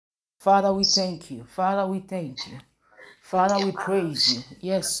Father, we thank you. Father, we thank you. Father, we praise you.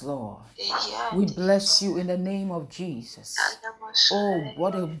 Yes, Lord. We bless you in the name of Jesus. Oh,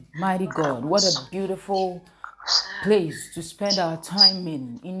 what a mighty God. What a beautiful place to spend our time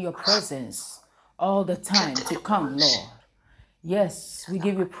in your presence all the time to come, Lord. Yes, we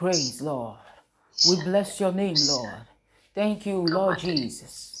give you praise, Lord. We bless your name, Lord. Thank you, Lord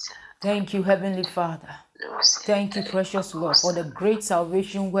Jesus. Thank you, Heavenly Father. Thank you, precious Lord, for the great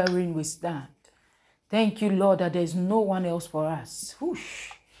salvation wherein we stand. Thank you, Lord, that there's no one else for us. Whoosh.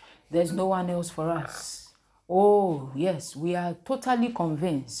 There's no one else for us. Oh, yes, we are totally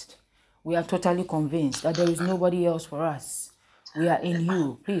convinced. We are totally convinced that there is nobody else for us. We are in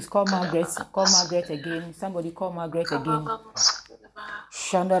you. Please call Margaret. Call Margaret again. Somebody call Margaret again.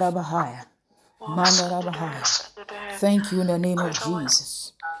 Shandarabahaya. Mandarabahaya. Thank you in the name of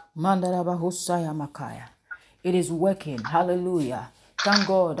Jesus. Mandarabahusaya Makaya. It is working. Hallelujah. Thank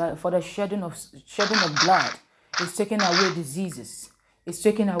God for the shedding of blood. It's taking away diseases. It's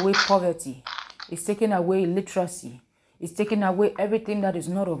taking away poverty. It's taking away illiteracy. It's taking away everything that is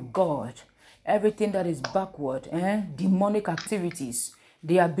not of God. Everything that is backward. Demonic activities.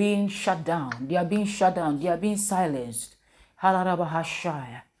 They are being shut down. They are being shut down. They are being silenced.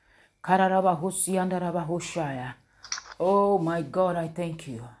 Halalabahashaya. Kararabahusiandarabahushaya. Oh my God, I thank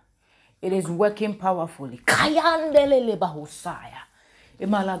you. It is working powerfully. Kayandelele bahusaya.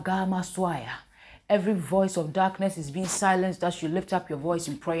 Imalagama swaya. Every voice of darkness is being silenced as you lift up your voice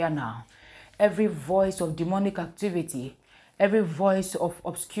in prayer now. Every voice of demonic activity, every voice of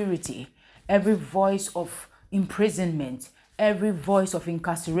obscurity, every voice of imprisonment, every voice of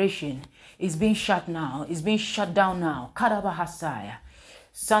incarceration is being shut now, is being shut down now. Karabahasaya.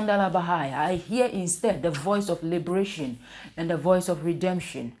 Sandala Bahaya. I hear instead the voice of liberation and the voice of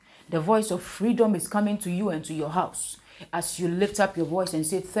redemption. The voice of freedom is coming to you and to your house. As you lift up your voice and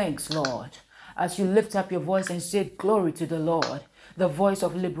say, thanks, Lord. As you lift up your voice and say, glory to the Lord. The voice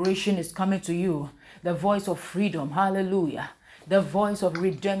of liberation is coming to you. The voice of freedom. Hallelujah. The voice of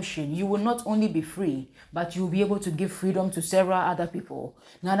redemption. You will not only be free, but you will be able to give freedom to several other people.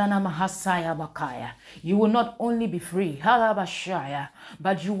 Nanana Mahasaya Bakaya. You will not only be free, Halabashaya,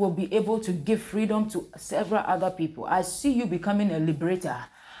 but you will be able to give freedom to several other people. I see you becoming a liberator.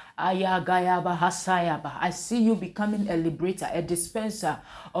 Ayagayaba Hasayaba. I see you becoming a liberator, a dispenser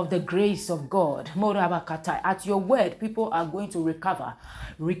of the grace of God. Morabakatai. At your word, people are going to recover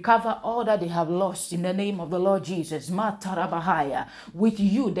all that they have lost in the name of the Lord Jesus. Matarabahaya. With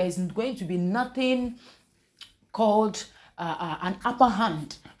you, there is going to be nothing called an upper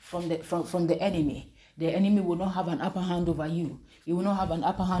hand from the enemy. The enemy will not have an upper hand over you. He will not have an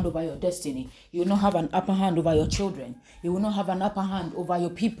upper hand over your destiny. He will not have an upper hand over your children. He will not have an upper hand over your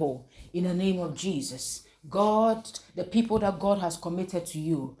people in the name of Jesus. God, the people that God has committed to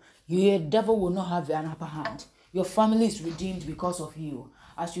you, your devil will not have an upper hand. Your family is redeemed because of you.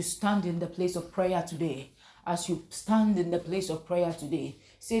 As you stand in the place of prayer today,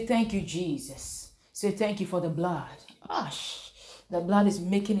 say thank you, Jesus. Say thank you for the blood. Gosh, the blood is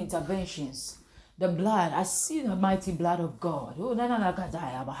making interventions. The blood, I see the mighty blood of God. Oh,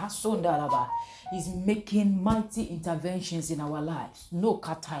 is making mighty interventions in our lives. No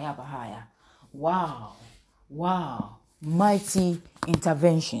kataya bahaya. Wow. Wow. Mighty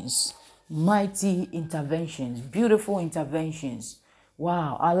interventions. Mighty interventions. Beautiful interventions.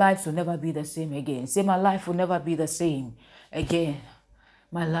 Wow. Our lives will never be the same again. Say, my life will never be the same again.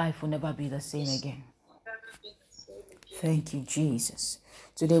 My life will never be the same again. Thank you, Jesus.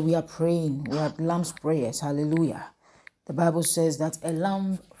 Today we are praying. We are lamb's prayers. Hallelujah. The Bible says that a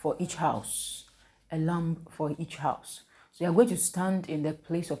lamb for each house. A lamb for each house. So you are going to stand in the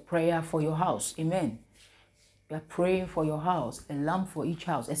place of prayer for your house. Amen. We are praying for your house. A lamb for each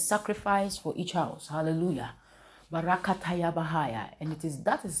house. A sacrifice for each house. Hallelujah. Barakataya Bahaya. And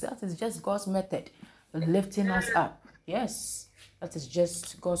that is just God's method of lifting us up. Yes. That is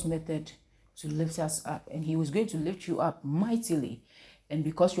just God's method to lift us up. And He was going to lift you up mightily. And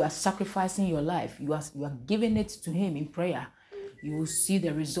because you are sacrificing your life, you are giving it to Him in prayer, you will see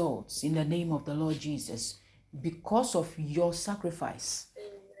the results in the name of the Lord Jesus. Because of your sacrifice,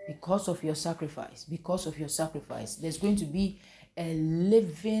 there's going to be a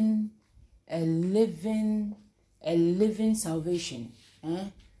living salvation,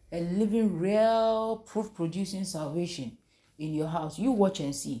 a living, real, proof-producing salvation in your house. You watch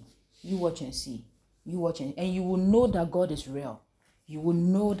and see. And you will know that God is real. You will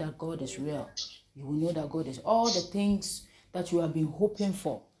know that God is real. You will know that God is all the things that you have been hoping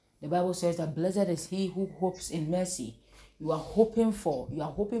for. The Bible says that blessed is he who hopes in mercy. You are hoping for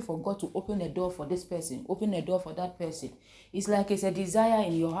God to open a door for this person, open a door for that person. It's like it's a desire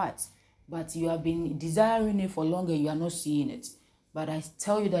in your heart, but you have been desiring it for longer. You are not seeing it. But I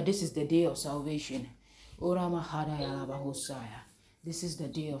tell you that this is the day of salvation. This is the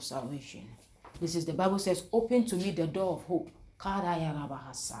day of salvation. This is the Bible says, open to me the door of hope.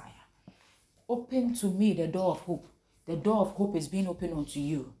 Open to me the door of hope. The door of hope is being opened unto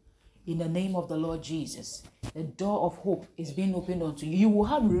you. In the name of the Lord Jesus, the door of hope is being opened unto you. You will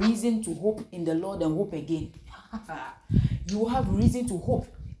have reason to hope in the Lord and hope again. You will have reason to hope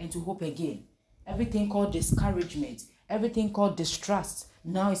and to hope again. Everything called discouragement, everything called distrust.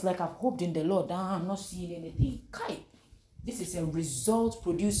 Now it's like I've hoped in the Lord. Now I'm not seeing anything. This is a result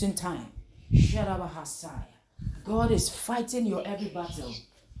producing time. God is fighting your every battle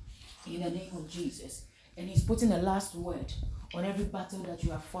in the name of Jesus. And he's putting a last word on every battle that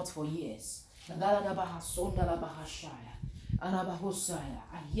you have fought for years. I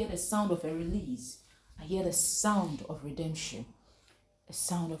hear the sound of a release. I hear the sound of redemption. A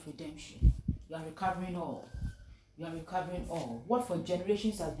sound of redemption. You are recovering all. You are recovering all. What for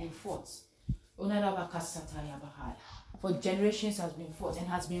generations has been fought. For generations has been fought and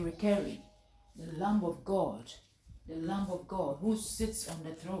has been recurring. The Lamb of God who sits on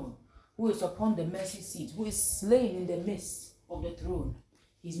the throne, who is upon the mercy seat, who is slain in the midst of the throne.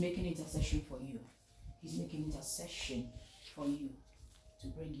 He's making intercession for you. He's making intercession for you to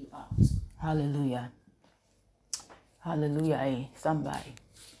bring you out. Hallelujah. Hallelujah. Somebody.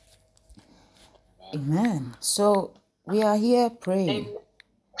 Amen. So we are here praying.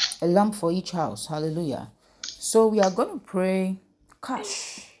 A lamp for each house. Hallelujah. So we are going to pray.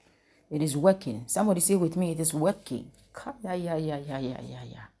 Gosh, it is working. Somebody say with me, it is working.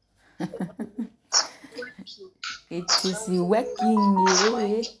 It is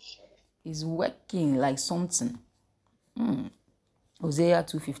working. It's working like something. Hosea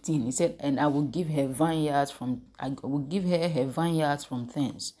 2:15. He said, and I will give her her vineyards from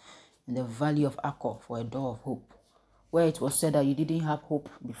thence, in the valley of Achor for a door of hope. Where it was said that you didn't have hope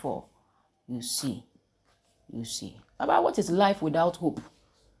before. You see. About what is life without hope?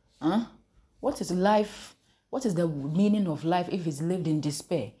 What is life? What is the meaning of life if it's lived in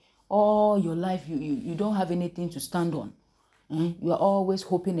despair? All your life, you don't have anything to stand on. You are always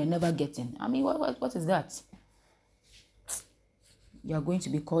hoping and never getting. I mean, what is that? You are going to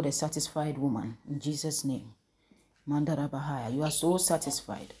be called a satisfied woman in Jesus' name. Mandarabahaya. You are so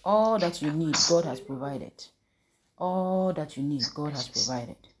satisfied. All that you need, God has provided. All that you need, God has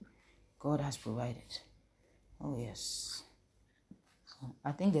provided. God has provided. Oh, yes.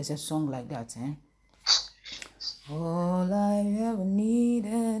 I think there's a song like that. All I ever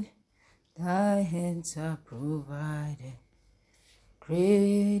needed, thy hands have provided.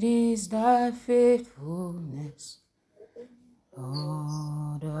 Great is thy faithfulness,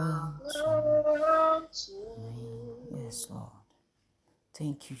 Lord, unto me. Yes, Lord.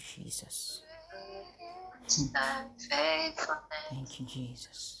 Thank you, Jesus. Thank you,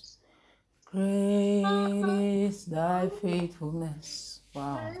 Jesus. Great is thy faithfulness.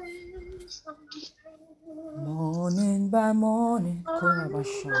 Wow. Morning by morning,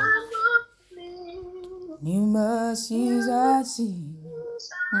 new mercies I see.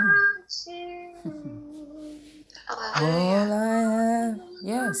 All I have,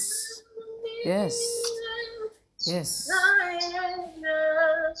 yes. Yes.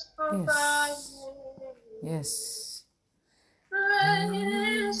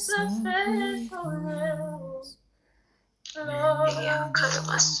 Praise thy faithfulness. Thank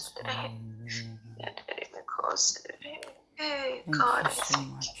you so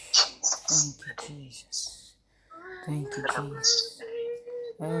much. Thank you, Jesus. Thank you, Jesus.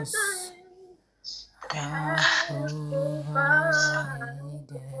 Yes.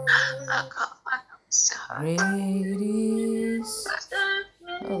 Great is,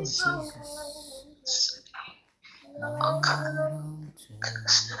 oh Jesus, Lord unto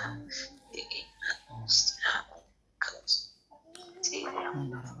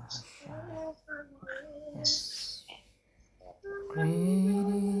yes. Great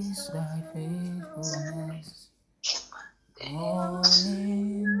is thy faithfulness.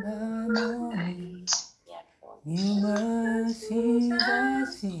 Morning by morning, new mercies I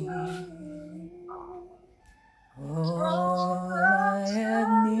see. All I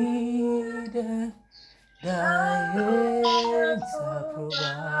have needed, thy hands have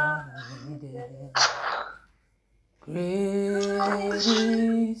provided. Great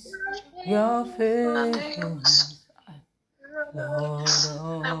is your faithfulness, Lord,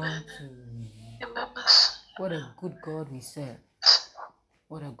 unto me. What a good God we serve.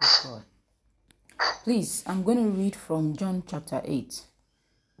 What a good God. Please, I'm going to read from John chapter 8.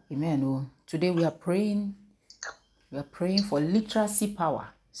 Amen. Oh, today we are praying. We are praying for literacy power.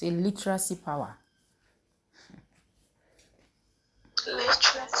 Say literacy power.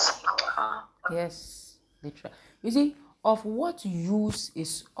 Literacy power. Yes, literacy. You see, of what use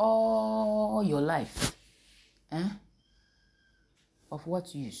is all your life? Of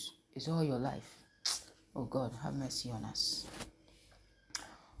what use is all your life? Oh God, have mercy on us.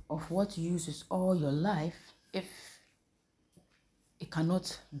 Of what use is all your life if it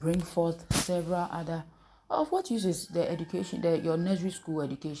cannot bring forth several other? Of what use is the education, your nursery school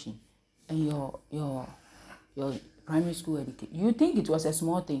education and your primary school education? You think it was a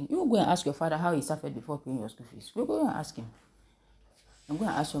small thing? You go and ask your father how he suffered before paying your school fees. You go and ask him. I'm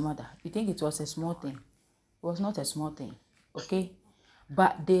going to ask your mother. You think it was a small thing? It was not a small thing, okay?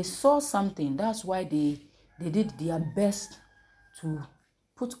 But they saw something. That's why they did their best to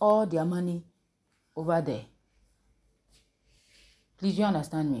put all their money over there. Please, you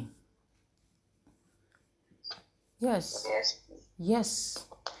understand me? Yes. Yes.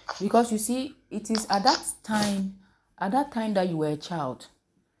 Because you see, it is at that time that you were a child,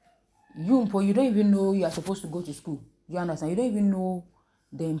 you don't even know you are supposed to go to school. You understand? You don't even know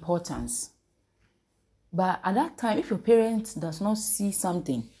the importance. But at that time, if your parents does not see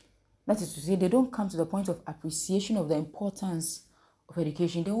something, that is to say, they don't come to the point of appreciation of the importance of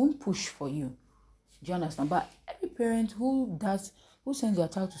education, they won't push for you. Do you understand? But every parent who sends their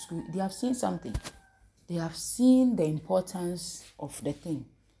child to school, they have seen something. They have seen the importance of the thing.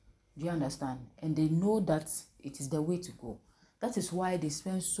 Do you understand? And they know that it is the way to go. That is why they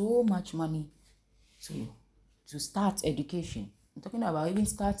spend so much money to start education. I'm talking about even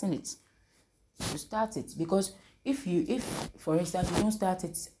starting it. To start it. Because if for instance, you don't start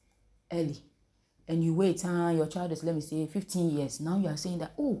it early and you wait, your child is, let me say, 15 years. Now you are saying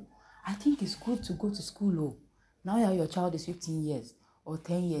that, oh, I think it's good to go to school. Oh, now your child is 15 years or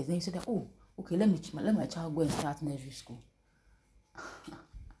 10 years. Then you say that, oh, okay, let my child go and start nursery school.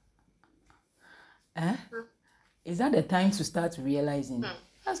 Is that the time to start realizing?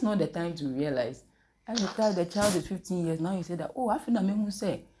 That's not the time to realize. At the time the child is 15 years, now you say that, oh, I feel that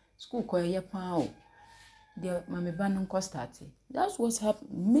say school koye pa. That's what's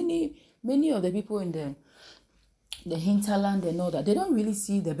happening. Many of the people in the hinterland and all that, they don't really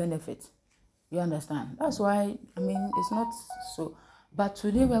see the benefit. You understand? That's why, it's not so. But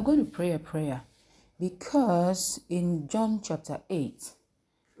today we are going to pray a prayer, because in John chapter 8,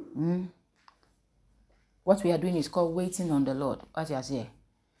 what we are doing is called waiting on the Lord. As you say,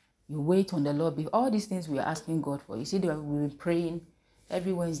 you wait on the Lord. All these things we are asking God for. You see, we've been praying.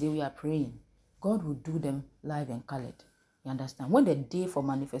 Every Wednesday we are praying. God will do them live and colored. You understand? When the day for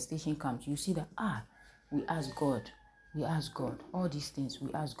manifestation comes, you see that, we ask God. We ask God. All these things,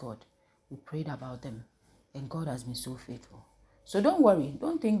 we ask God. We prayed about them. And God has been so faithful. So don't worry.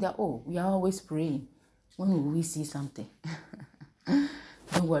 Don't think that, we are always praying. When will we see something?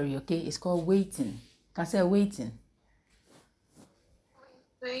 Don't worry, okay? It's called waiting. Can I say waiting?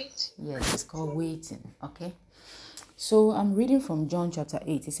 Wait. Yes, it's called waiting, okay? So I'm reading from John chapter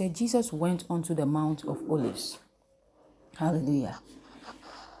 8. It said, Jesus went onto the Mount of Olives. Hallelujah.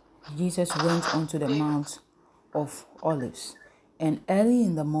 Jesus went onto the Mount of Olives. And early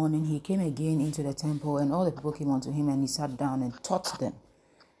in the morning, he came again into the temple, and all the people came unto him, and he sat down and taught them.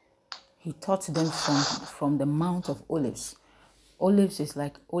 He taught them from the Mount of Olives. Olives is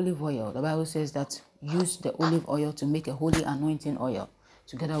like olive oil. The Bible says that use the olive oil to make a holy anointing oil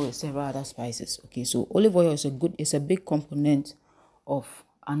together with several other spices. Okay, so olive oil is a big component of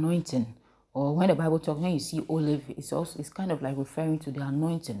anointing. Or when the Bible talks, when you see olive, it's kind of like referring to the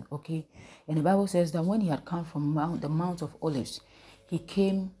anointing. Okay, and the Bible says that when he had come from the Mount of Olives, he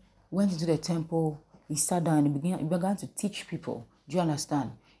went into the temple, he sat down and he began to teach people. Do you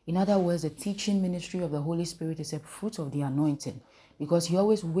understand? In other words, the teaching ministry of the Holy Spirit is a fruit of the anointing, because he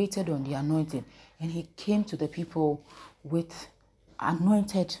always waited on the anointing, and he came to the people with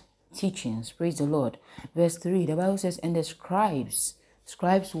anointed teachings. Praise the Lord. Verse 3, the Bible says, and the scribes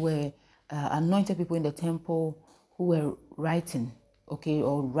were anointed people in the temple who were writing, okay,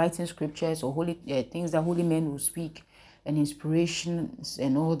 or writing scriptures or holy things that holy men will speak, and inspirations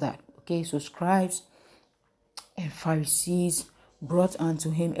and all that. Okay, so scribes and Pharisees brought unto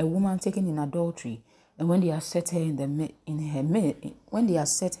him a woman taken in adultery, and when they had set her in the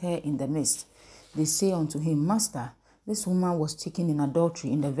midst, they say unto him, Master, this woman was taken in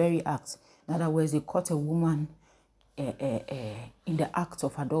adultery in the very act. In other words, they caught a woman in the act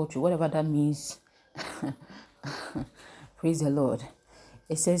of adultery, whatever that means. Praise the Lord.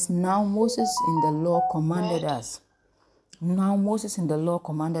 It says, now Moses in the law commanded us. Now Moses in the law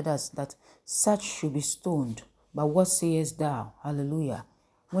commanded us that such should be stoned. But what sayest thou? Hallelujah.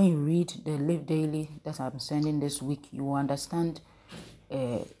 When you read the Live Daily that I'm sending this week, you will understand.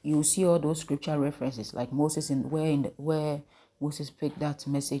 You will see all those scripture references, like Moses where Moses picked that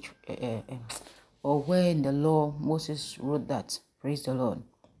message, or where in the law Moses wrote that. Praise the Lord.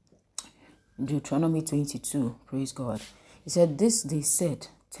 Deuteronomy 22. Praise God. He said, "This they said,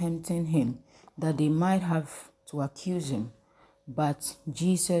 tempting him, that they might have to accuse him. But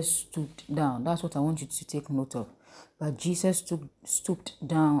Jesus stooped down." That's what I want you to take note of. But Jesus stooped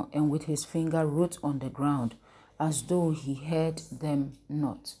down and with his finger wrote on the ground, as though he heard them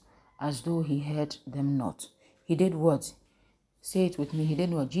not. As though he heard them not. He did what? Say it with me. He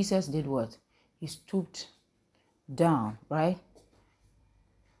did what? Jesus did what? He stooped down, right?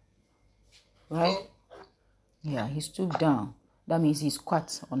 Right? Yeah, he stooped down. That means he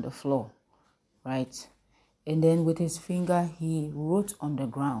squat on the floor, right? And then with his finger, he wrote on the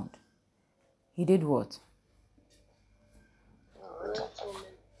ground. He did what?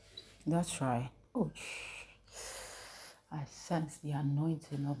 That's right. Oh, I sense the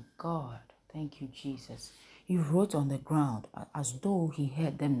anointing of God. Thank you, Jesus. He wrote on the ground as though he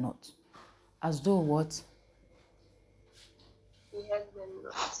heard them not. As though what? He heard them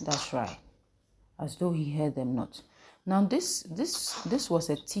not. That's right. As though he heard them not. Now, this was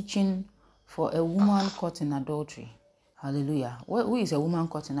a teaching for a woman caught in adultery. Hallelujah. Who is a woman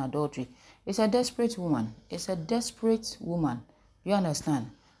caught in adultery? It's a desperate woman. It's a desperate woman. You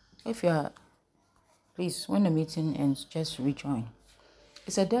understand? If you're, please, when the meeting ends, just rejoin.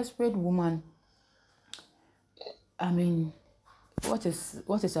 It's a desperate woman. I mean, what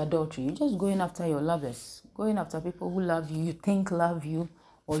is adultery? You're just going after your lovers, going after people who love you, you think love you,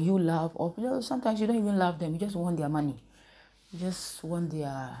 or you love, or sometimes you don't even love them. You just want their money. You just want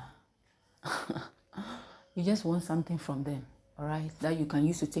their you just want something from them, all right, that you can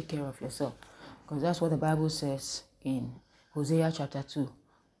use to take care of yourself, because that's what the Bible says in Hosea chapter 2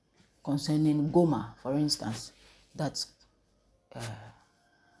 concerning Gomer, for instance, that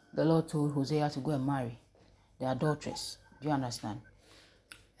the Lord told Hosea to go and marry the adulteress. Do you understand?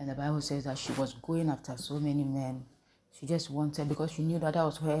 And the Bible says that she was going after so many men. She just wanted, because she knew that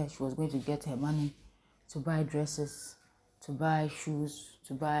was where she was going to get her money to buy dresses, to buy shoes,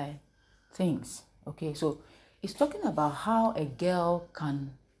 to buy things. Okay, so it's talking about how a girl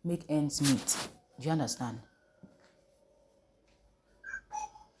can make ends meet. Do you understand?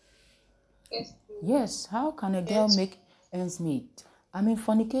 Yes, how can a girl make ends meet? I mean,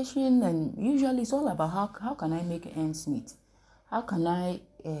 fornication, and usually it's all about how can I make ends meet? How can I,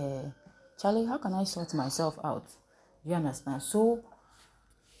 Charlie, how can I sort myself out? Do you understand? So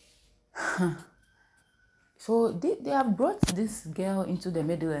they have brought this girl into the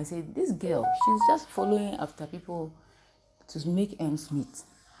middle and said, this girl, she's just following after people to make ends meet.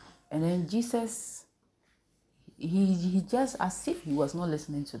 And then Jesus, he just, as if he was not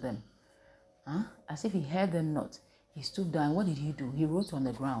listening to them, as if he heard them not, he stooped down. What did he do? He wrote on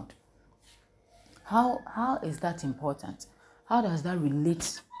the ground. How is that important? How does that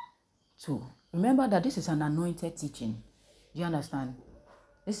relate to? Remember that this is an anointed teaching. Do you understand?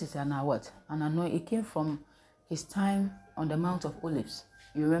 This is an what? An anointed. It came from his time on the Mount of Olives.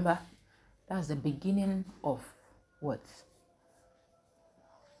 You remember? That's the beginning of what?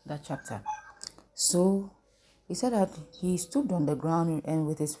 That chapter. So he said that he stooped on the ground and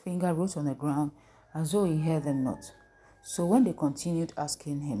with his finger wrote on the ground as though he heard them not. So when they continued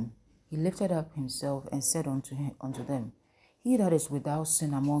asking him, he lifted up himself and said unto them, he that is without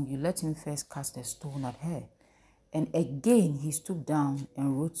sin among you, let him first cast a stone at her. And again he stooped down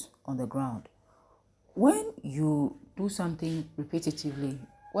and wrote on the ground. When you do something repetitively,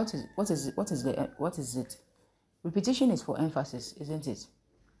 what is it? Repetition is for emphasis, isn't it?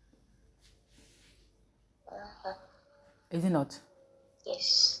 Is it not?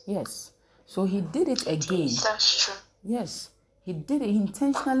 Yes. Yes. So he did it again. Yes, that's true. Yes. He did it. He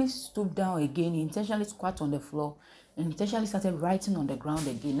intentionally stooped down again. He intentionally squat on the floor. And intentionally started writing on the ground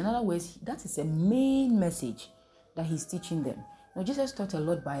again. In other words, that is a main message that he's teaching them. Now, Jesus taught a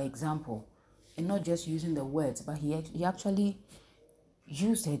lot by example. And not just using the words, but he actually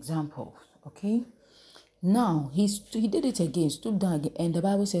used examples. Okay? Now, he did it again. Stooped down again. And the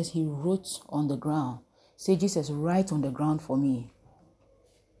Bible says he wrote on the ground. Say, Jesus, write on the ground for me.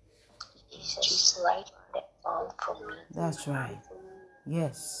 Jesus, write on the ground for me. That's right.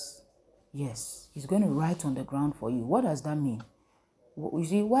 Yes. Yes. He's going to write on the ground for you. What does that mean? You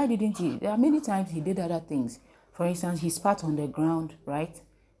see, why didn't he? There are many times he did other things. For instance, he spat on the ground, right?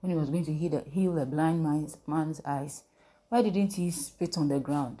 When he was going to heal the blind man's eyes. Why didn't he spit on the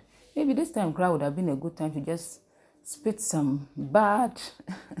ground? Maybe this time crowd would have been a good time to just spit some bad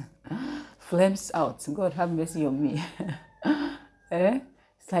flames out. God have mercy on me. Eh?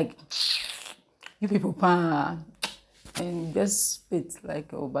 It's like you people and just spit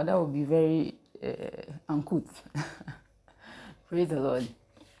like, oh, but that would be very uncouth. Praise the Lord.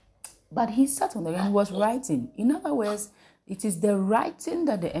 But he sat on the ground, he was writing. In other words, it is the writing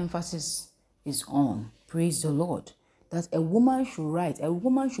that the emphasis is on. Praise the Lord. That a woman should write. A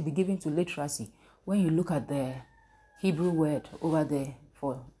woman should be given to literacy. When you look at the Hebrew word over there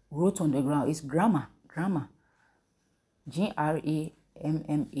for wrote on the ground, it's grammar. Grammar. Gramma.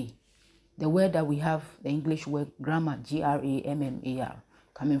 The word that we have, the English word grammar, grammar,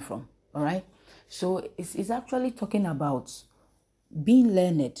 coming from. All right. So it's actually talking about being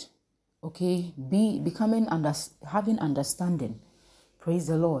learned, okay, having understanding. Praise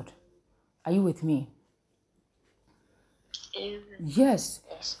the Lord. Are you with me? Yes.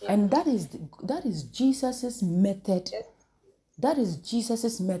 And that is Jesus's method. That is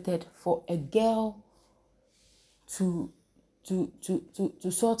Jesus's method for a girl to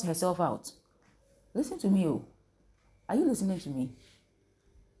sort herself out. Listen to me, oh. Are you listening to me?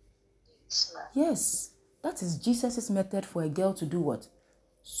 Yes. That is Jesus's method for a girl to do what?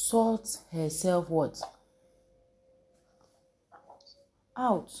 Sort herself what?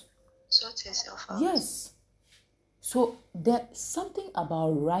 Out. Sort herself out. Yes. So there's something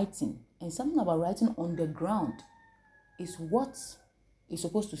about writing, and something about writing on the ground is what is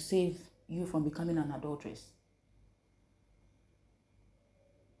supposed to save you from becoming an adulteress.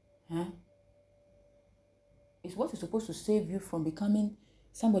 Huh? It's what is supposed to save you from becoming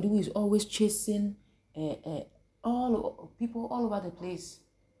somebody who is always chasing all people all over the place.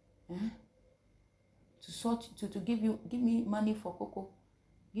 To give me money for cocoa.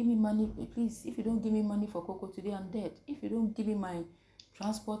 Give me money, please. If you don't give me money for cocoa today, I'm dead. If you don't give me my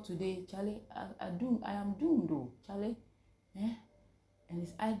transport today, Charlie, I am doomed, though, Charlie. And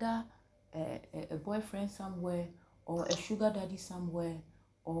it's either a boyfriend somewhere, or a sugar daddy somewhere,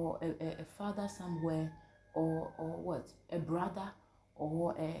 or a father somewhere, or what? A brother,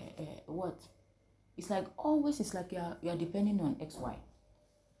 or what? It's like always. It's like you are depending on XY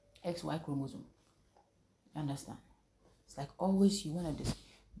chromosome. You understand? It's like always you want to do.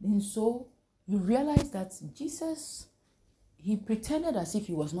 And so you realize that Jesus, he pretended as if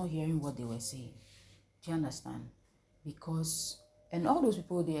he was not hearing what they were saying. Do you understand? Because, and all those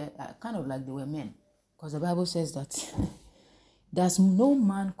people, they are kind of like they were men. Because the Bible says that, does no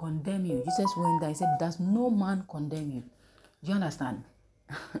man condemn you? Jesus went there, he said, does no man condemn you? Do you understand?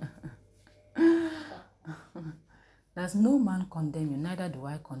 Does no man condemn you? Neither do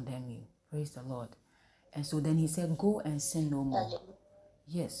I condemn you. Praise the Lord. And so then he said, go and sin no more.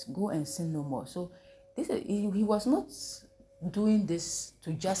 Yes, go and sin no more. So he was not doing this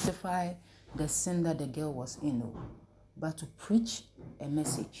to justify the sin that the girl was in, but to preach a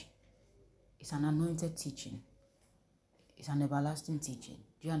message. It's an anointed teaching. It's an everlasting teaching.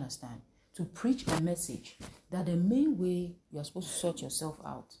 Do you understand? To preach a message that the main way you're supposed to sort yourself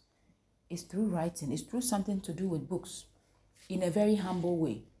out is through writing. It's through something to do with books in a very humble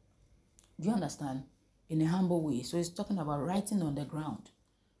way. Do you understand? In a humble way. So it's talking about writing on the ground.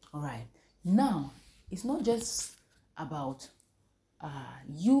 All right. Now, it's not just about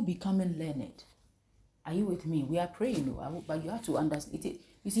you becoming learned. Are you with me? We are praying, but you have to understand it.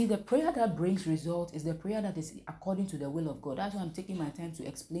 You see, the prayer that brings result is the prayer that is according to the will of God. That's why I'm taking my time to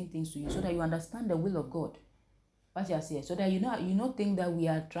explain things to you so that you understand the will of God. What I say, so that you not think that we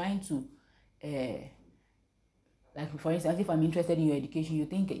are trying to, like for instance, if I'm interested in your education, you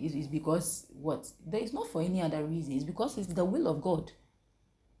think it's because what? There is not for any other reason. It's because it's the will of God.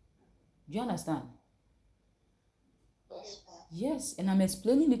 Do you understand? Yes, and I'm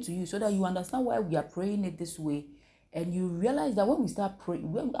explaining it to you so that you understand why we are praying it this way, and you realize that when we start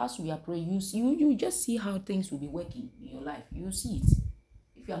praying, as we are praying, you just see how things will be working in your life. You see it.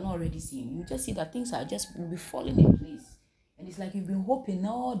 If you are not already seeing, you just see that things will be falling in place, and it's like you've been hoping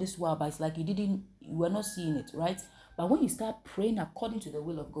all this while, but it's like you were not seeing it, right? But when you start praying according to the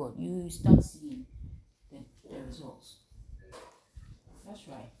will of God, you start seeing the results. That's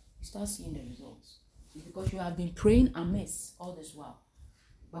right. You start seeing the results. It's because you have been praying amiss all this while.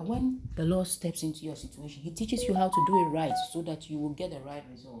 But when the Lord steps into your situation, he teaches you how to do it right so that you will get the right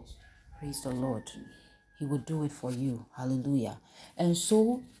results. Praise the Lord. He will do it for you. Hallelujah. And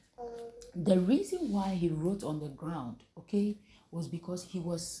so the reason why he wrote on the ground, okay, was because he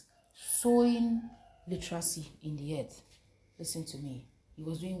was sowing literacy in the earth. Listen to me. He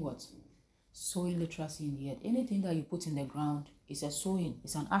was doing what? Sowing literacy in the earth. Anything that you put in the ground is a sowing.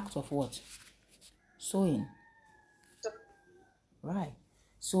 It's an act of what? Sowing. Right.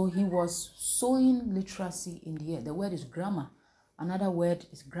 So he was sowing literacy in the earth. The word is grammar. Another word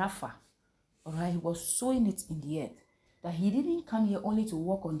is grapher. All right, he was sowing it in the earth. That he didn't come here only to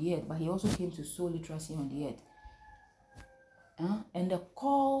walk on the earth, but he also came to sow literacy on the earth. And the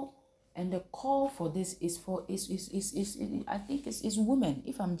call for this is for is I think it's women.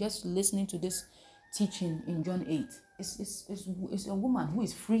 If I'm just listening to this teaching in John 8, it's a woman who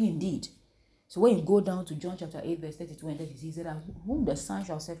is free indeed. So when you go down to John chapter 8, verse 32 and 33, he said that whom the Son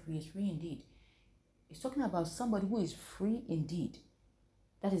shall set free is free indeed. It's talking about somebody who is free indeed.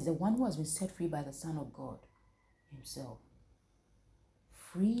 That is the one who has been set free by the Son of God himself.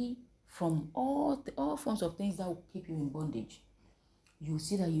 Free from all forms of things that will keep you in bondage. You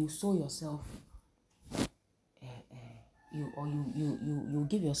see that you sow yourself, you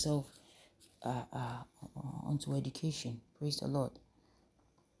give yourself onto education. Praise the Lord.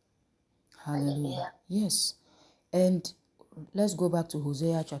 Hallelujah. Yes. And let's go back to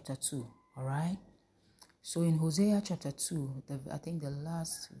Hosea chapter 2. All right. So in Hosea chapter 2, I think the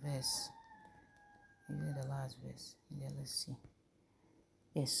last verse. Maybe the last verse. Yeah, let's see.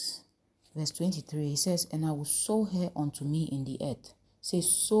 Yes. Verse 23, he says, and I will sow her unto me in the earth. Say,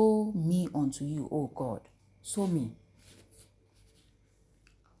 sow me unto you, O God. Sow me.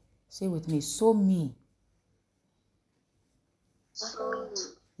 Say with me, sow me.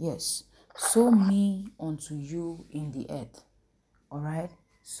 Yes. Sow me unto you in the earth. All right.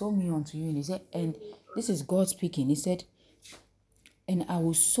 Sow me unto you. And he said, and this is God speaking. He said, and I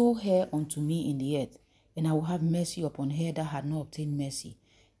will sow her unto me in the earth, and I will have mercy upon her that had not obtained mercy.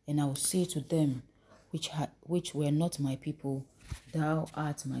 And I will say to them which were not my people, thou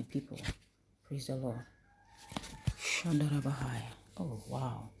art my people. Praise the Lord. Shandarabahai. Oh,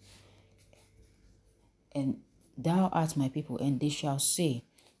 wow. And thou art my people, and they shall say,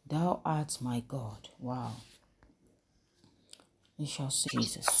 thou art my God. Wow. They shall say,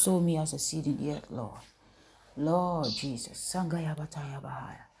 Jesus, sow me as a seed in the earth, Lord. Lord Jesus. Sangayabataya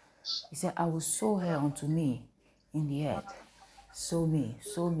Bahaya. He said, I will sow her unto me in the earth. Sow me,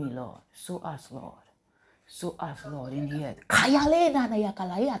 Lord. Sow us, Lord. Sow us, Lord, in the earth. As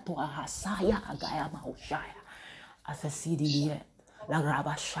a seed in the earth.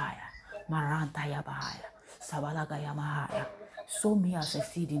 Lagrabashaya. Marantaya Bahaya. Sabalagaya Mahaya. Sow me as a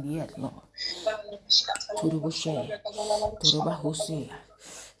seed in the earth, Lord. Turubushaya. Turubahusea.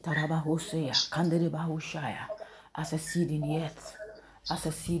 Tarabahusea. Kandiribahushaya. As a seed in the earth. As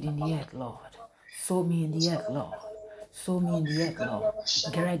a seed in the earth, Lord. Sow me in the earth, Lord. Sow me in the earth, Lord.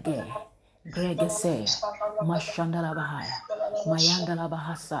 Grege say, Mashandala Bahaya, Mayandala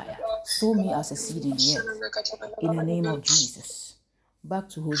Bahasaya. Sow me as a seed in the earth. In the name of Jesus. Back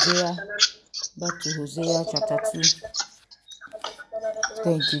to Hosea chapter 2.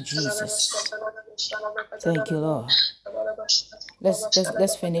 Thank you, Jesus. Thank you, Lord.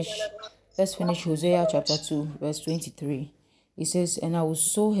 Let's finish. Let's finish Hosea chapter 2, verse 23. It says, and I will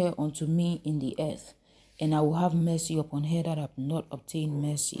sow her unto me in the earth, and I will have mercy upon her that have not obtained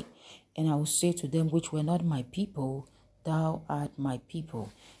mercy. And I will say to them which were not my people, thou art my people.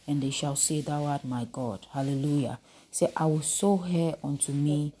 And they shall say, thou art my God. Hallelujah. Say, I will sow her unto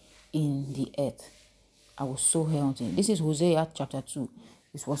me in the earth. I will sow her unto me. This is Hosea chapter 2.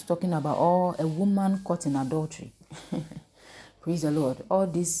 This was talking about a woman caught in adultery. Praise the Lord. All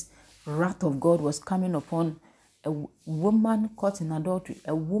this wrath of God was coming upon a woman caught in adultery.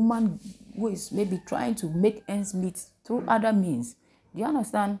 A woman who is maybe trying to make ends meet through other means. Do you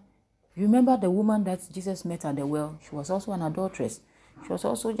understand? Remember the woman that Jesus met at the well? She was also an adulteress. She was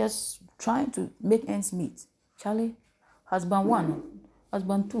also just trying to make ends meet. Charlie, husband 1,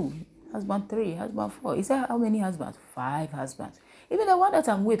 husband 2, husband 3, husband 4. Is that how many husbands? 5 husbands. Even the one that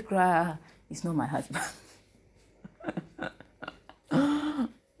I'm with cry, is not my husband.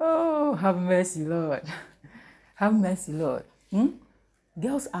 Oh, have mercy, Lord. Have mercy, Lord.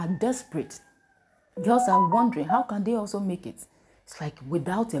 Girls are desperate. Girls are wondering, how can they also make it? It's like,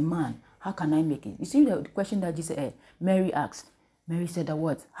 without a man, how can I make it? You see the question that Jesus, Mary asked. Mary said that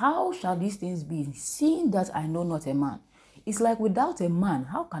what? How shall these things be, seeing that I know not a man? It's like, without a man,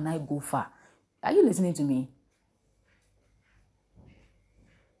 how can I go far? Are you listening to me?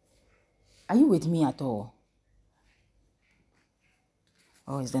 Are you with me at all?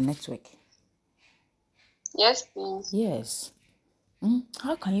 Oh, it's the network. Yes, please. Yes.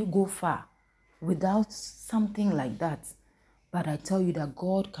 How can you go far without something like that? But I tell you that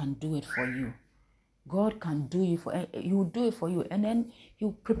God can do it for you. God can do it for you. He will do it for you. And then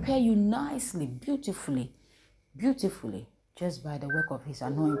He'll prepare you nicely, beautifully, just by the work of His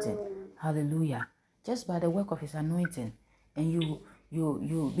anointing. Hallelujah. Just by the work of His anointing. And you,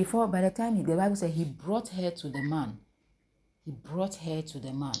 before, by the time the Bible said He brought her to the man. He brought her to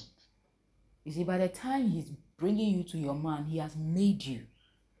the man. You see, by the time he's bringing you to your man, he has made you.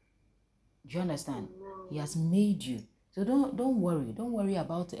 Do you understand? He has made you. So don't worry. Don't worry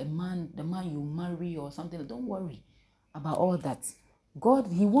about a man, the man you marry or something. Don't worry about all that. God,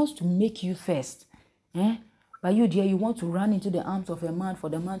 he wants to make you first. But you, dear, you want to run into the arms of a man for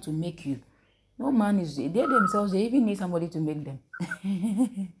the man to make you. No man is, they themselves, they even need somebody to make them.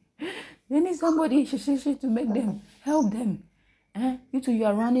 They need somebody to make them, help them. You two, you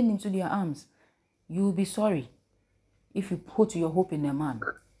are running into their arms. You will be sorry if you put your hope in a man.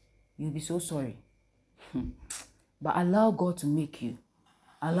 You'll be so sorry. But allow God to make you.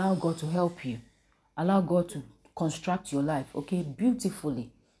 Allow God to help you. Allow God to construct your life, okay?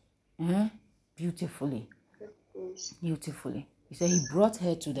 Beautifully. Beautifully. Beautifully. He said he brought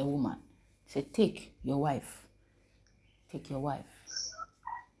her to the woman. He said, take your wife. Take your wife.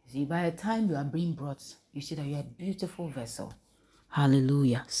 See, by the time you are being brought, you see that you're a beautiful vessel.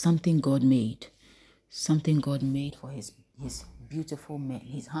 Hallelujah. Something God made. Something God made for his beautiful men,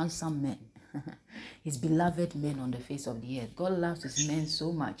 his handsome men, his beloved men on the face of the earth. God loves his men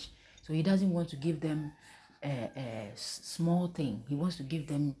so much. So he doesn't want to give them a small thing. He wants to give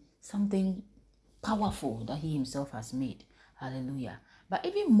them something powerful that he himself has made. Hallelujah. But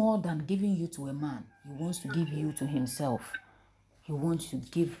even more than giving you to a man, he wants to give you to himself. He wants to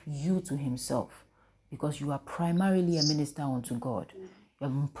give you to himself because you are primarily a minister unto God. You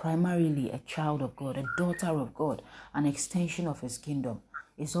are primarily a child of God, a daughter of God, an extension of his kingdom.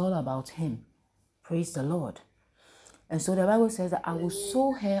 It's all about him. Praise the Lord. And so the Bible says that I will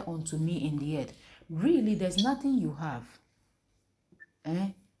sow her unto me in the earth. Really, there's nothing you have.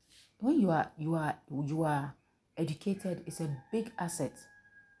 When you are educated, it's a big asset.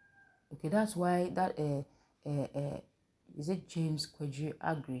 Okay, that's why that is it James Kwesi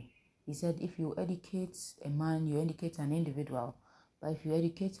agree? He said if you educate a man, you educate an individual, but if you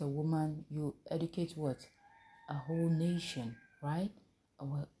educate a woman, you educate what? A whole nation, right?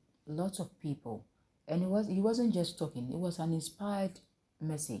 Lots of people. And he wasn't just talking, it was an inspired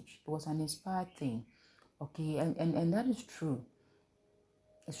message. It was an inspired thing. Okay, and that is true.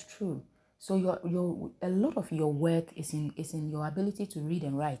 It's true. So your a lot of your worth is in your ability to read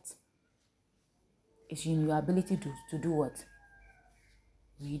and write. It's in your ability to do what?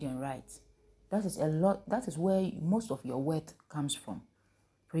 Read and write. That is a lot. That is where most of your worth comes from.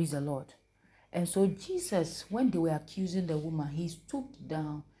 Praise the Lord. And so Jesus, when they were accusing the woman, he stooped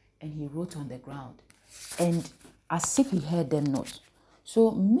down and he wrote on the ground. And as if he heard them not.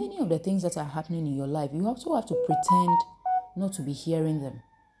 So many of the things that are happening in your life, you also have to pretend not to be hearing them.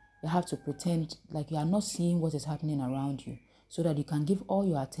 You have to pretend like you are not seeing what is happening around you so that you can give all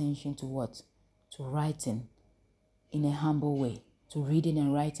your attention to what? To writing in a humble way, to reading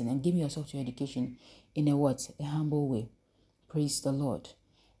and writing, and giving yourself to education in a what? A humble way. Praise the Lord.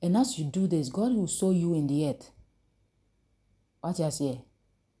 And as you do this, God will sow you in the earth. What you say?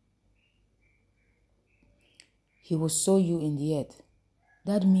 He will sow you in the earth.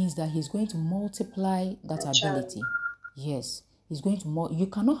 That means that he's going to multiply that ability. Yes, he's going to you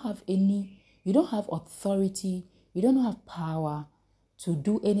cannot have you don't have authority, you don't have power to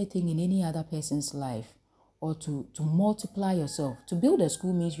do anything in any other person's life or to multiply yourself. To build a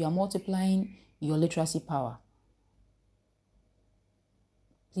school means you are multiplying your literacy power.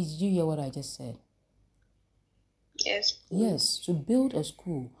 Please, did you hear what I just said? Yes. Yes, to build a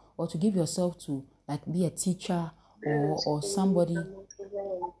school or to give yourself to like be a teacher or somebody.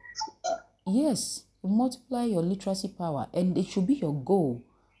 Yes, to multiply your literacy power. And it should be your goal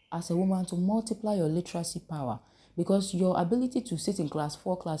as a woman to multiply your literacy power. Because your ability to sit in class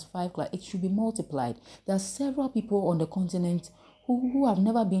 4, class 5, class, it should be multiplied. There are several people on the continent who have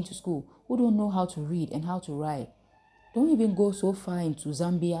never been to school, who don't know how to read and how to write. Don't even go so far into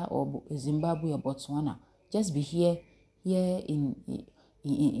Zambia or Zimbabwe or Botswana. Just be here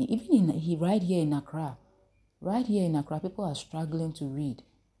right here in Accra. Right here in Accra, people are struggling to read.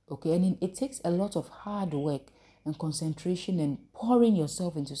 Okay, and it takes a lot of hard work and concentration and pouring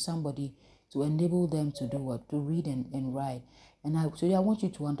yourself into somebody to enable them to do what? To read and write. And today I want you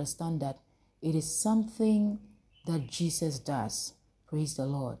to understand that it is something that Jesus does. Praise the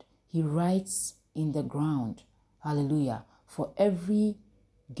Lord. He writes in the ground. Hallelujah. For every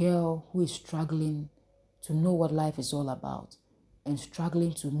girl who is struggling to know what life is all about and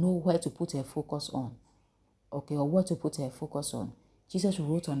struggling to know where to put her focus on. Okay, or what to put her focus on. Jesus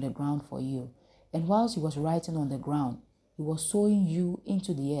wrote on the ground for you. And whilst he was writing on the ground, he was sowing you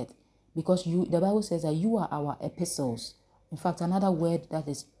into the earth. Because the Bible says that you are our epistles. In fact, another word that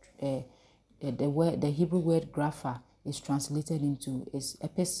is the Hebrew word grapha is translated into is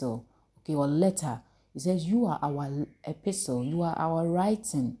epistle, okay, or letter. He says, you are our epistle, you are our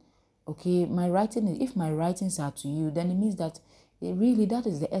writing. Okay, my writing, if my writings are to you, then it means that that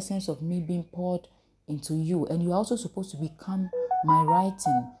is the essence of me being poured into you. And you are also supposed to become my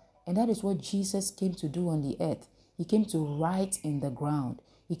writing. And that is what Jesus came to do on the earth. He came to write in the ground.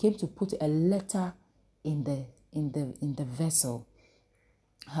 He came to put a letter in the vessel.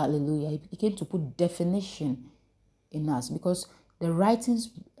 Hallelujah. He came to put definition in us, because the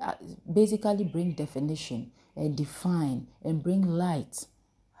writings basically bring definition and define and bring light.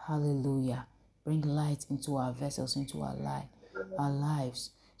 Hallelujah. Bring light into our vessels, into our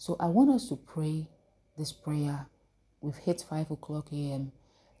lives. So I want us to pray this prayer. We've hit 5 o'clock a.m.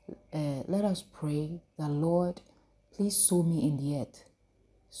 Let us pray that, Lord, please sow me in the earth.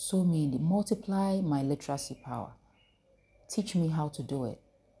 Sow me in the multiply my literacy power. Teach me how to do it.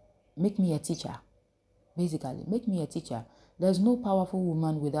 Make me a teacher. Basically, make me a teacher. There's no powerful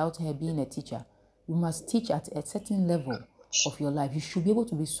woman without her being a teacher. You must teach at a certain level of your life. You should be able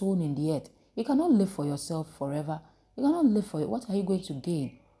to be sown in the earth. You cannot live for yourself forever. You cannot live for it. What are you going to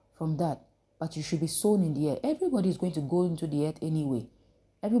gain from that? But you should be sown in the earth. Everybody is going to go into the earth anyway.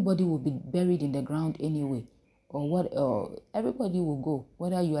 Everybody will be buried in the ground anyway. Or everybody will go,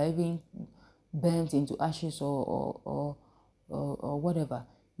 whether you are even burnt into ashes or whatever.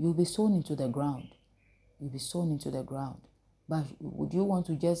 You'll be sown into the ground. You'll be sown into the ground. But would you want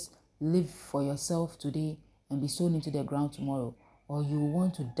to just live for yourself today and be sown into the ground tomorrow? Or you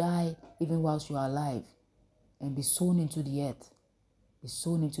want to die even whilst you are alive and be sown into the earth? Be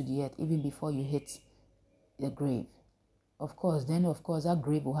sown into the earth even before you hit the grave. Of course, that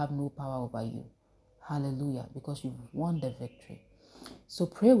grave will have no power over you. Hallelujah, because you've won the victory. So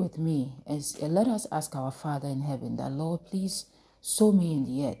pray with me and let us ask our Father in heaven that, Lord, please sow me in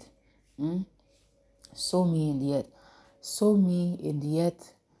the earth. Sow me in the earth. Sow me in the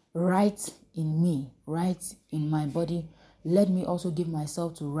earth. Write in me. Write in my body. Let me also give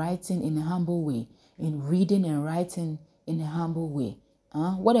myself to writing in a humble way. In reading and writing in a humble way.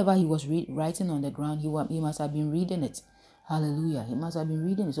 Whatever he was writing on the ground, he must have been reading it. Hallelujah. He must have been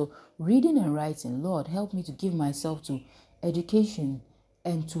reading it. So reading and writing, Lord, help me to give myself to education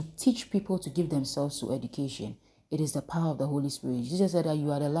and to teach people to give themselves to education. It is the power of the Holy Spirit. Jesus said that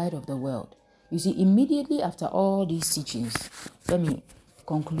you are the light of the world. You see, immediately after all these teachings, let me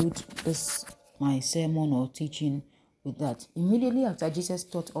conclude this, my sermon or teaching with that. Immediately after Jesus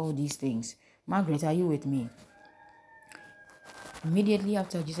taught all these things, Margaret, are you with me? Immediately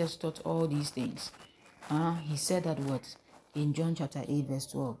after Jesus taught all these things, he said that what? In John chapter 8 verse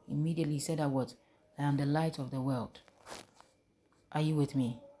 12, immediately he said that what? I am the light of the world. Are you with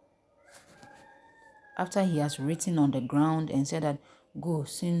me? After he has written on the ground and said that, go,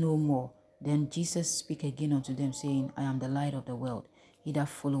 sin no more, then Jesus spake again unto them, saying, I am the light of the world. He that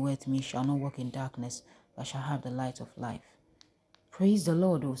followeth me shall not walk in darkness, but shall have the light of life. Praise the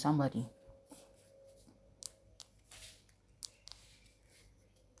Lord, oh somebody.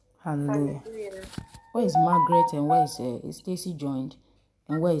 Hallelujah. Hallelujah. Where is Margaret and where is Stacy joined?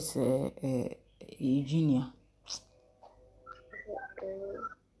 And where is Eugenia?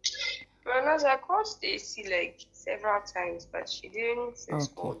 Well, I called Stacy like several times, but she didn't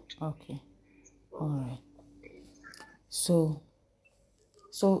respond. Okay. All right. So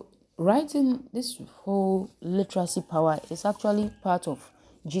writing this whole literacy power is actually part of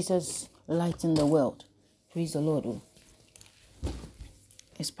Jesus lighting the world. Praise the Lord. Oh.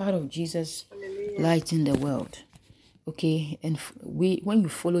 It's part of Jesus Hallelujah. lighting the world. Okay, and when you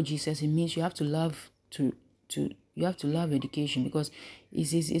follow Jesus, it means you have to love you have to love education, because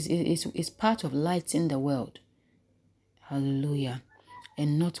it's part of lighting the world. Hallelujah.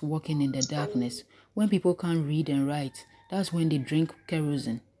 And not walking in the darkness. When people can't read and write, that's when they drink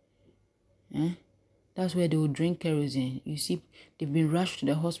kerosene. That's where they will drink kerosene. You see, they've been rushed to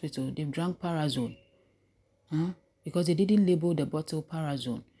the hospital. They've drank parazone. Because they didn't label the bottle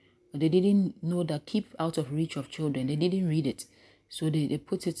parazone. Or they didn't know that keep out of reach of children. They didn't read it. So they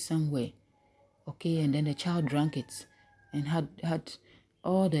put it somewhere. Okay, and then the child drank it and had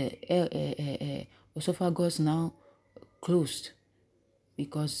all the esophagus now closed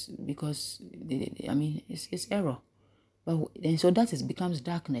because it's error. But and so becomes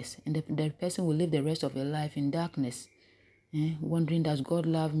darkness, and the person will live the rest of their life in darkness, wondering, does God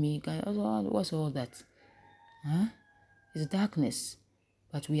love me? What's all that? It's darkness,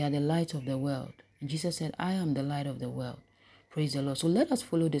 but we are the light of the world. And Jesus said, I am the light of the world. Praise the Lord. So let us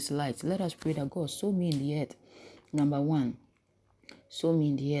follow this light. Let us pray that God sow me in the earth. Number one, sow me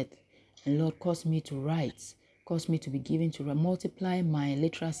in the earth. And Lord, cause me to write. Cause me to be given to multiply my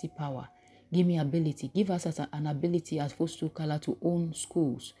literacy power. Give me ability. Give us as an ability as Fostu Kala to own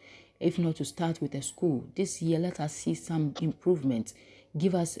schools. If not to start with a school, this year let us see some improvement.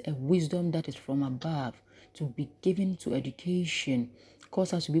 Give us a wisdom that is from above to be given to education.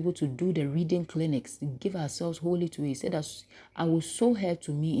 Cause us to be able to do the reading clinics. Give ourselves wholly to it. He said, "As I will sow her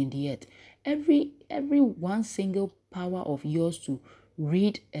to me in the earth." Every one single power of yours to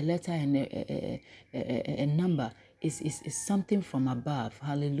read a letter and a number is something from above.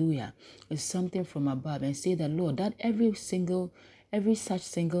 Hallelujah. It's something from above. And say that, Lord, that every such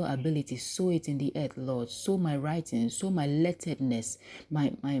single ability, sow it in the earth, Lord. Sow my writing, sow my letteredness,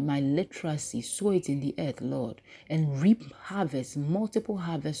 my literacy, sow it in the earth, Lord. And reap harvest, multiple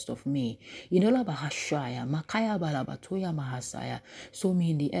harvest of me. Inola bahashaya, makaya balabatoya mahasaya. Sow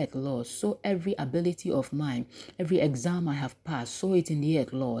me in the earth, Lord. Sow every ability of mine, every exam I have passed, sow it in the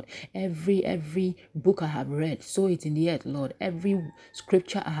earth, Lord. Every book I have read, sow it in the earth, Lord. Every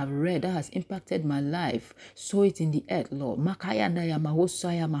scripture I have read that has impacted my life, sow it in the earth, Lord. Makaya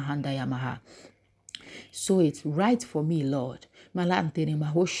Mahosaya Mahandaya Maha. So it's right for me, Lord. Malantere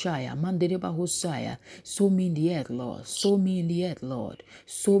Mahoshaya, Mandere Bahosaya. Sow me in the earth, Lord. Sow me in the earth, Lord.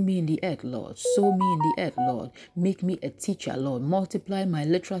 Sow me in the earth, Lord. Sow me in the earth, Lord. Make me a teacher, Lord. Multiply my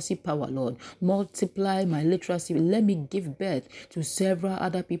literacy power, Lord. Multiply my literacy. Let me give birth to several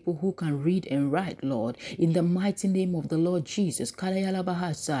other people who can read and write, Lord. In the mighty name of the Lord Jesus. Kalayala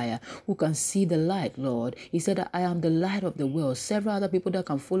Bahasaya, who can see the light, Lord. He said that I am the light of the world. Several other people that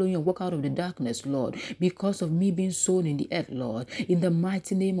can follow you and walk out of the darkness, Lord, because of me being sown in the earth, Lord. In the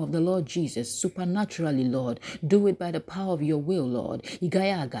mighty name of the Lord Jesus, supernaturally, Lord, do it by the power of your will, Lord.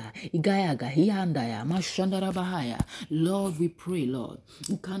 Igayaga, Hiandaya, Mashandarabahaya. Lord, we pray, Lord.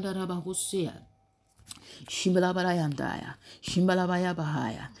 Ikandarabahosea. Shimbalabarayandaya, Shimbalabaya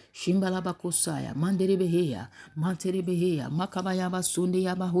Bahaya, Shimbalabakusaya, Manderebehea, Manterebehea, Makabayaba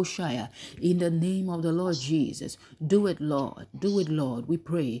Sundayaba Hoshaya. In the name of the Lord Jesus, do it, Lord. Do it, Lord. We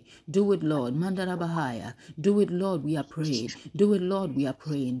pray. Do it, Lord. Mandarabahaya. Do it, Lord. We are praying. Do it, Lord. We are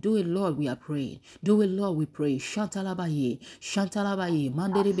praying. Do it, Lord. We are praying. Do it, Lord. We pray. Shantalabaye, Shantalabaye,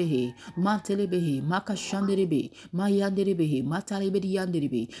 Manderebehe, Mantelebehe, Makashanderebe, Mayanderebe, Matalebedi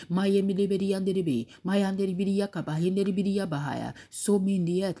Yanderebe, Mayemidebedi Yanderebe, Mayanderebidia Kabahinderebidia Bahaya. Sow me in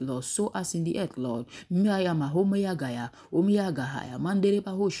the earth, Lord. Sow us in the earth, Lord. Mayama Homayagaya, Omiyagahaya,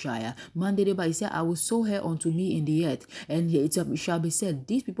 Mandereba Hoshaya, Mandereba. He said, I will sow her unto me in the earth, and it shall be said,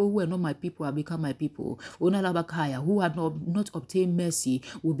 these people who are not my people have become my people. Onalabakaya, who had not obtained mercy,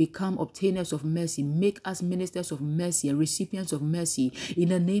 will become obtainers of mercy. Make us ministers of mercy and recipients of mercy. In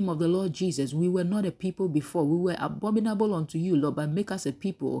the name of the Lord Jesus, we were not a people before. We were abominable unto you, Lord, but make us a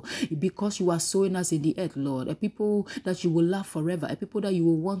people because you are sowing us in the earth, Lord. A people that you will love forever, a people that you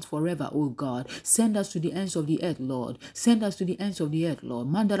will want forever, oh God. Send us to the ends of the earth, Lord. Send us to the ends of the earth, Lord.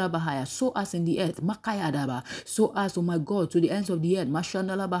 Mandara Bahaya, sow us in the earth. Makaya Daba, sow us, oh my God, to the ends of the earth.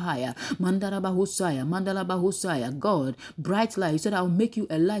 Mashandala Bahaya, Mandara Bahusaya, Mandala Bahusaya. God, bright light. You said, I will make you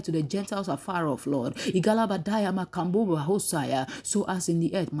a light to the Gentiles afar off, Lord. Igalabadaya Makambuba Hosaya. Sow us in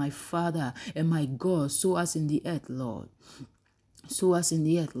the earth, my Father and my God. Sow us in the earth, Lord. Sow us in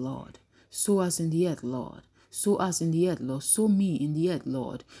the earth, Lord. Sow us in the earth, Lord. Sow us in the earth, Lord. Sow me in the earth,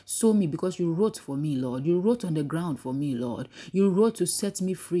 Lord. Sow me because you wrote for me, Lord. You wrote on the ground for me, Lord. You wrote to set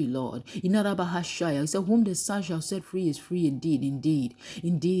me free, Lord. Inarabahashaya. He said, whom the Son shall set free is free indeed, indeed.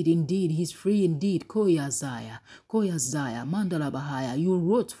 Indeed, indeed. He's free indeed. Koyazaya. Koyazaya. Mandalabahaya. You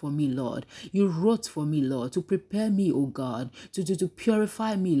wrote for me, Lord. You wrote for me, Lord, to prepare me, O God, to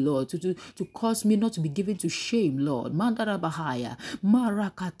purify me, Lord, to cause me not to be given to shame, Lord. Mandarabahaya.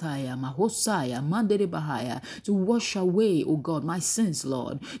 Marakataya. Mahosaya. Manderebahaya. To wash away, oh God, my sins,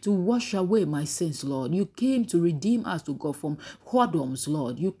 Lord. To wash away my sins, Lord. You came to redeem us, oh God, from whoredoms,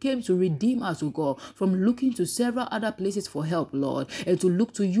 Lord. You came to redeem us, oh God, from looking to several other places for help, Lord, and to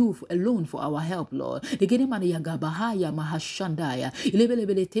look to you alone for our help, Lord. Make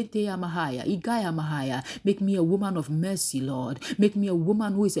me a woman of mercy, Lord. Make me a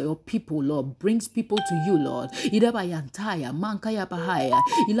woman who is your people, Lord. Brings people to you, Lord. Idabayantaya, Mankaya Bahaya,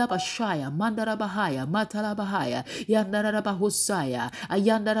 Ilabashaya, Mandarabahaya, Matalabahaya, Yandarabahosaya,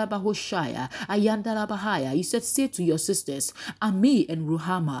 Ayandarabahosaya, Ayandarabahaya. You said, say to your sisters, Ami and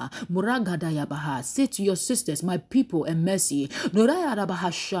Ruhama, Muragadaya Baha, say to your sisters, my people and mercy,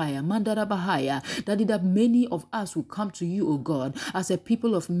 Norayarabahashaya, Mandarabahaya, that many of us will come to you, O God, as a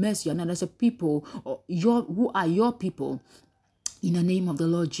people of mercy and as a people who are your people. In the name of the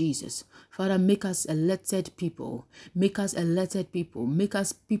Lord Jesus. Father, make us elected people. Make us elected people. Make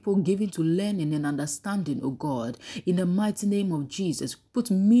us people given to learning and understanding, oh God. In the mighty name of Jesus. Put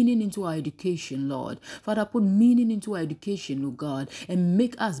meaning into our education, Lord. Father, put meaning into our education, oh God. And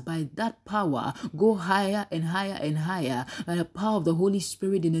make us by that power go higher and higher and higher. By the power of the Holy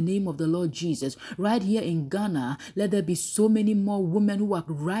Spirit in the name of the Lord Jesus. Right here in Ghana, let there be so many more women who are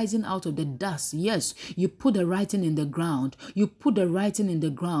rising out of the dust. Yes, you put the writing in the ground. You put the writing in the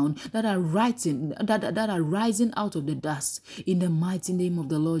ground that are rising out of the dust in the mighty name of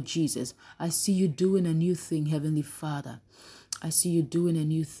the Lord Jesus. I see you doing a new thing, Heavenly Father. I see you doing a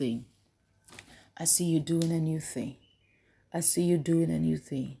new thing. I see you doing a new thing. I see you doing a new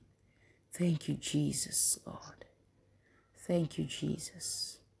thing. Thank you, Jesus, Lord. Thank you,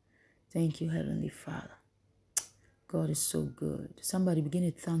 Jesus. Thank you, Heavenly Father. God is so good. Somebody begin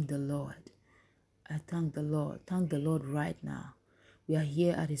to thank the Lord. I thank the Lord. Thank the Lord right now. We are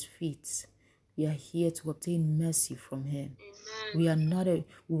here at his feet. We are here to obtain mercy from him. We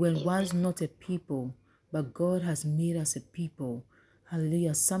were once not a people, but God has made us a people.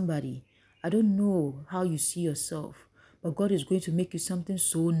 Hallelujah. Somebody, I don't know how you see yourself, but God is going to make you something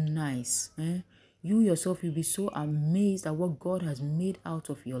so nice. You yourself will be so amazed at what God has made out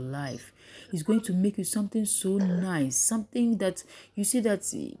of your life. He's going to make you something so nice, something that you see that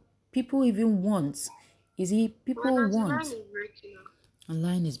people even want. You see, people want. A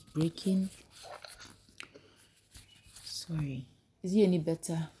line is breaking. Sorry. Is it any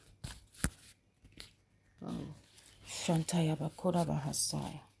better? Oh. Shantaya Bakoda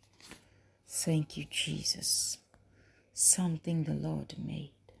Bahasaya. Thank you, Jesus. Something the Lord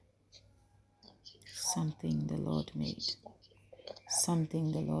made. Something the Lord made.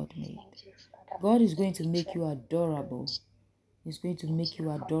 Something the Lord made. God is going to make you adorable. He's going to make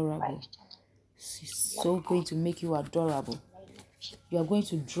you adorable. He's so going to make you adorable. You are going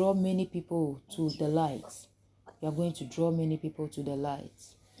to draw many people to the light. You are going to draw many people to the light.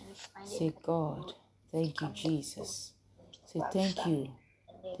 Say, God, thank you, Jesus. Say, thank you.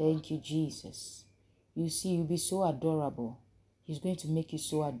 Thank you, Jesus. You see, you'll be so adorable. He's going to make you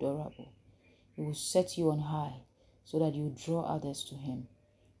so adorable. He will set you on high so that you draw others to him.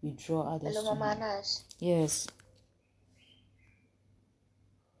 You draw others to him. Yes.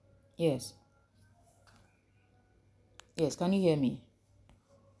 Yes. Yes, can you hear me?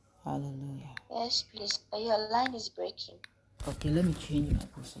 Hallelujah. Yes, please. Your line is breaking. Okay, let me change my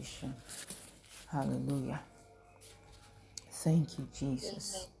position. Hallelujah. Thank you,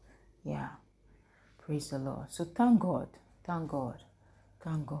 Jesus. Yeah. Praise the Lord. So thank God. Thank God.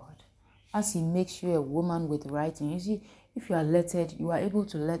 Thank God. As he makes you a woman with writing, you see, if you are lettered, you are able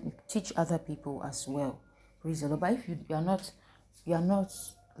to teach other people as well. Praise the Lord. But if you are not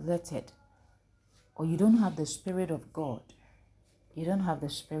lettered, or you don't have the Spirit of God, you don't have the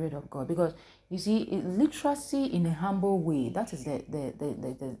Spirit of God, because you see, literacy in a humble way, that is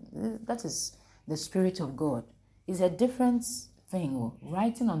that is the Spirit of God. It's a different thing.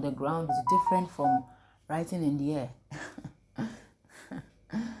 Writing on the ground is different from writing in the air.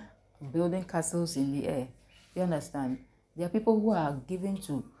 Building castles in the air. You understand? There are people who are given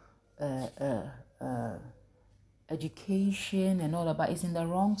to education and all that, but it's in the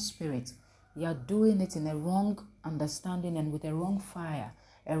wrong spirit. They are doing it in a wrong understanding and with a wrong fire,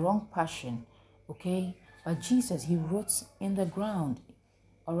 a wrong passion. Okay? But Jesus, he wrote in the ground.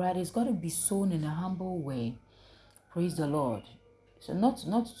 Alright, it's got to be sown in a humble way. Praise the Lord. So not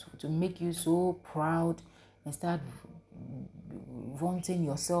to make you so proud and start vaunting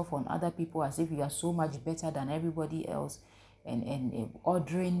yourself on other people as if you are so much better than everybody else, and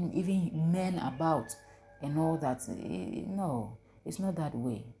ordering even men about and all that. No, it's not that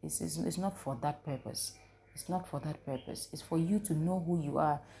way. It's not for that purpose. It's not for that purpose. It's for you to know who you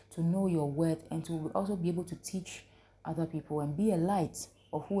are, to know your worth, and to also be able to teach other people and be a light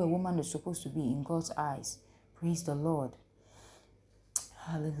of who a woman is supposed to be in God's eyes. Praise the Lord.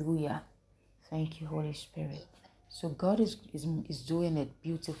 Hallelujah. Thank you, Holy Spirit. So God is doing it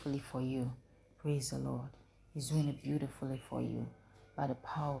beautifully for you. Praise the Lord. He's doing it beautifully for you by the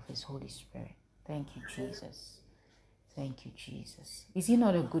power of his Holy Spirit. Thank you, Jesus. Thank you, Jesus. Is he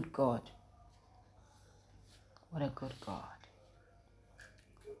not a good God? What a good God.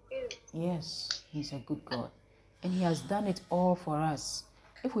 Yes, he's a good God. And he has done it all for us.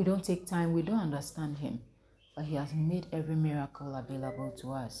 If we don't take time, we don't understand him. But he has made every miracle available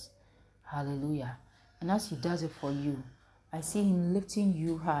to us. Hallelujah. And as he does it for you, I see him lifting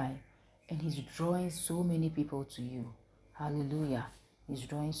you high, and he's drawing so many people to you. Hallelujah. He's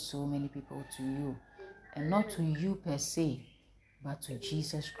drawing so many people to you. And not to you per se, but to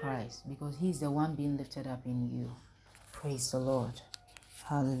Jesus Christ, because he's the one being lifted up in you. Praise the Lord.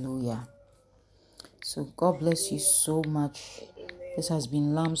 Hallelujah. So God bless you so much. This has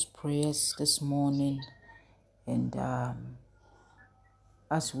been Lamb's prayers this morning. And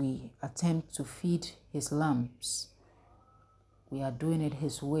as we attempt to feed his lambs, we are doing it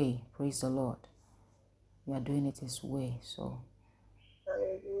his way. Praise the Lord. We are doing it his way. So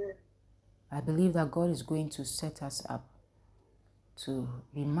I believe that God is going to set us up to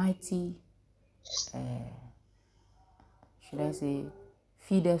be mighty, should I say,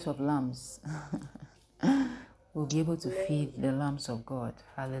 feeders of lambs. We'll be able to feed the lambs of God.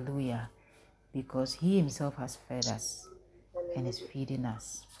 Hallelujah. Because he himself has fed us and is feeding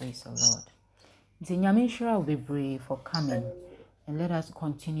us. Praise the Lord. Nti Nyame nhyira wo bebree for coming, and let us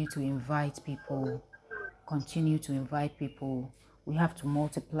continue to invite people. Continue to invite people. We have to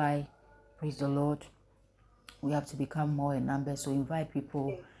multiply. Praise the Lord. We have to become more in number. So invite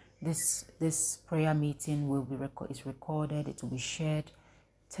people. This prayer meeting will be is recorded. It will be shared.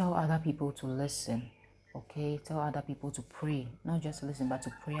 Tell other people to listen. Okay? Tell other people to pray. Not just listen, but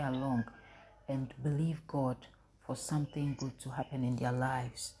to pray along. And believe God for something good to happen in their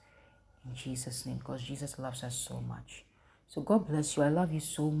lives. In Jesus' name. Because Jesus loves us so much. So God bless you. I love you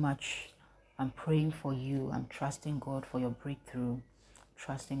so much. I'm praying for you. I'm trusting God for your breakthrough.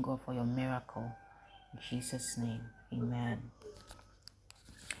 Trusting God for your miracle. In Jesus' name. Amen.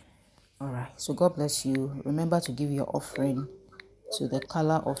 All right. So God bless you. Remember to give your offering to the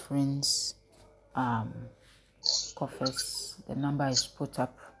color offerings coffers. The number is put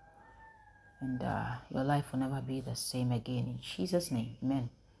up. And your life will never be the same again. In Jesus' name. Amen.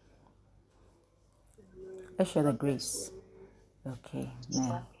 Let's share the grace. Okay.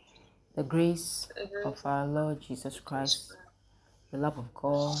 Amen. The grace of our Lord Jesus Christ, the love of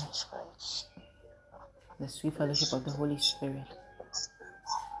God, the sweet fellowship of the Holy Spirit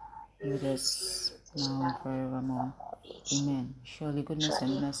be with us now and forevermore. Amen. Surely goodness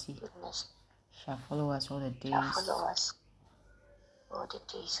and mercy shall follow us all the days of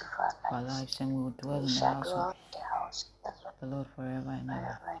our lives, and we will dwell in the house of the Lord forever and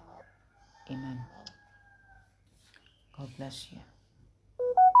ever. Amen. God bless you.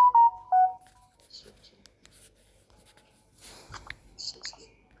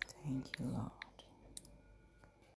 Thank you, Lord.